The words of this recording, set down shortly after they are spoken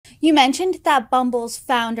You mentioned that Bumble's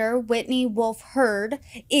founder, Whitney Wolfe Herd,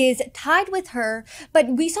 is tied with her, but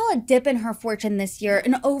we saw a dip in her fortune this year,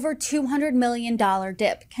 an over $200 million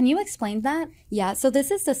dip. Can you explain that? Yeah, so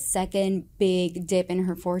this is the second big dip in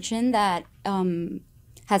her fortune that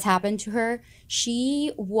has happened to her.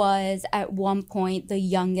 She was at one point the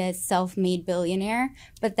youngest self-made billionaire,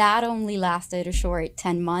 but that only lasted a short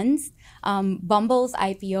 10 months. Bumble's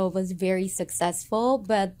IPO was very successful,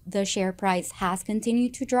 but the share price has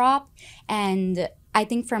continued to drop. And I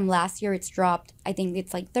think from last year it's dropped, I think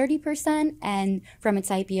it's like 30%. And from its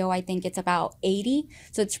IPO, I think it's about 80.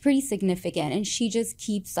 So it's pretty significant. And she just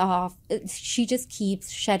keeps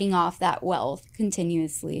shedding off that wealth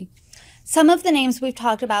continuously. Some of the names we've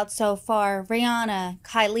talked about so far, Rihanna,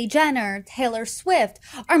 Kylie Jenner, Taylor Swift,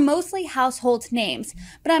 are mostly household names.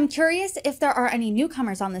 But I'm curious if there are any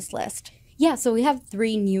newcomers on this list. Yeah, so we have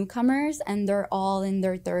three newcomers, and they're all in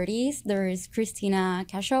their 30s. There's Christina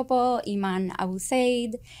Cacioppo, Iman Abu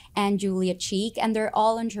Said, and Julia Cheek, and they're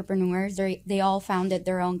all entrepreneurs. They all founded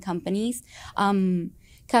their own companies.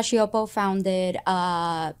 Cacioppo founded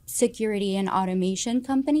a security and automation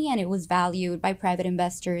company, and it was valued by private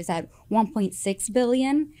investors at $1.6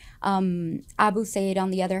 billion. Abu Said, on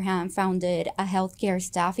the other hand, founded a healthcare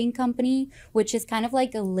staffing company, which is kind of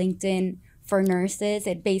like a LinkedIn for nurses.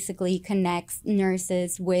 It basically connects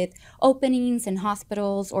nurses with openings in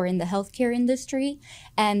hospitals or in the healthcare industry.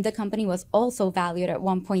 And the company was also valued at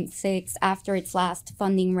 1.6 after its last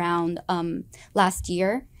funding round last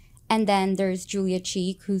year. And then there's Julia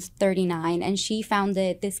Cheek, who's 39, and she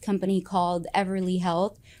founded this company called Everly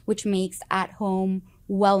Health, which makes at-home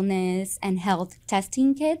wellness and health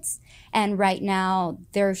testing kits. And right now,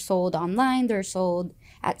 they're sold online. They're sold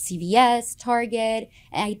at CVS, Target,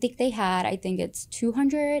 and I think it's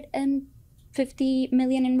 250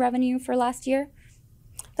 million in revenue for last year.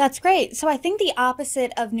 That's great. So I think the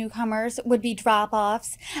opposite of newcomers would be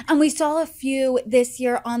drop-offs. And we saw a few this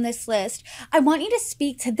year on this list. I want you to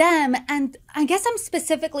speak to them. And I guess I'm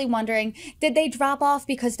specifically wondering, did they drop off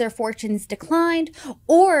because their fortunes declined?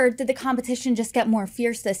 Or did the competition just get more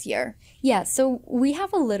fierce this year? Yeah, so we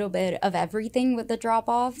have a little bit of everything with the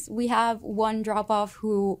drop-offs. We have one drop-off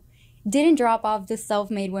who didn't drop off the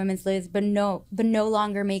self-made women's list, but no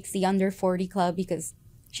longer makes the under 40 club because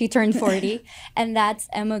she turned 40, and that's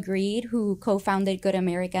Emma Grede, who co-founded Good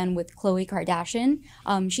American with Khloe Kardashian.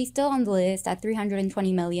 She's still on the list at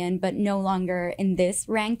 320 million, but no longer in this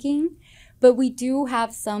ranking. But we do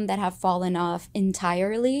have some that have fallen off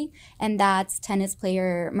entirely, and that's tennis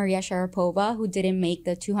player Maria Sharapova, who didn't make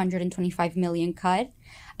the 225 million cut,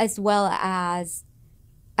 as well as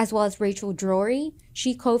Rachel Drury.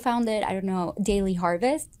 She co-founded, Daily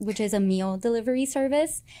Harvest, which is a meal delivery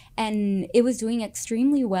service, and it was doing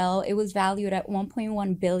extremely well. It was valued at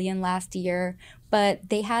 1.1 billion last year, but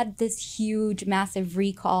they had this huge, massive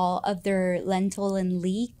recall of their lentil and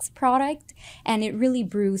leeks product, and it really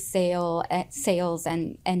bruised sales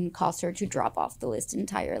and caused her to drop off the list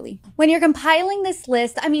entirely. When you're compiling this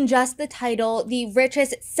list, just the title, The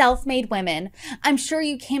Richest Self-Made Women, I'm sure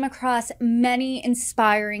you came across many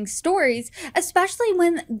inspiring stories, especially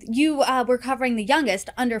when you were covering the youngest,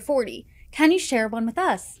 under 40. Can you share one with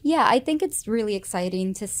us? Yeah, I think it's really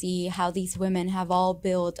exciting to see how these women have all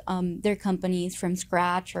built their companies from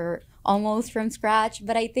scratch or almost from scratch.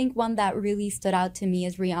 But I think one that really stood out to me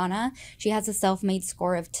is Rihanna. She has a self-made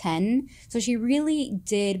score of 10. So she really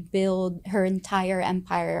did build her entire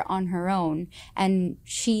empire on her own. And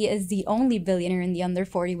she is the only billionaire in the under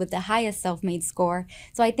 40 with the highest self-made score.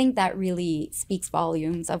 So I think that really speaks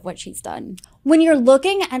volumes of what she's done. When you're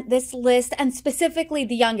looking at this list, and specifically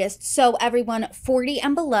the youngest, so everyone 40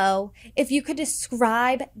 and below, if you could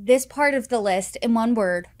describe this part of the list in one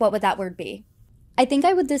word, what would that word be? I think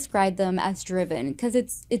I would describe them as driven, because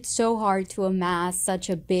it's so hard to amass such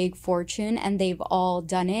a big fortune, and they've all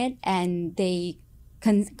done it, and they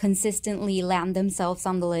consistently land themselves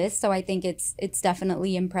on the list. So I think it's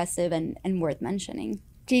definitely impressive and worth mentioning.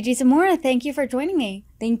 Gigi Zamora, thank you for joining me.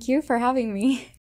 Thank you for having me.